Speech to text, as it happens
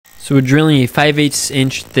So we're drilling a 5/8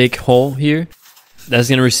 inch thick hole here. That's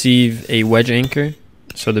going to receive a wedge anchor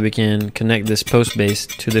so that we can connect this post base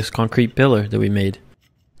to this concrete pillar that we made.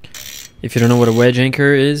 If you don't know what a wedge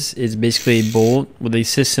anchor is, it's basically a bolt with a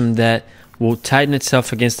system that will tighten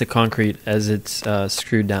itself against the concrete as it's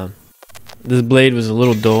screwed down. This blade was a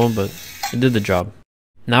little dull, but it did the job.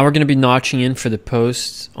 Now we're going to be notching in for the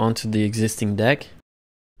posts onto the existing deck.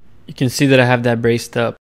 You can see that I have that braced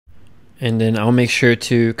up, and then I'll make sure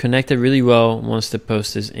to connect it really well once the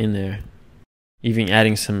post is in there, even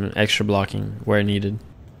adding some extra blocking where needed.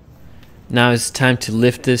 Now it's time to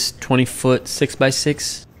lift this 20-foot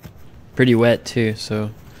 6x6. Pretty wet too,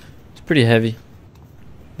 so it's pretty heavy.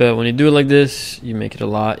 But when you do it like this, you make it a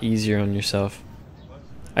lot easier on yourself.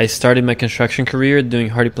 I started my construction career doing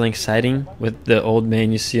hardy plank siding with the old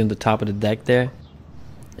man you see on the top of the deck there.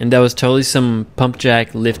 And that was totally some pump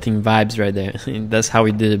jack lifting vibes right there. That's how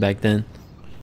we did it back then.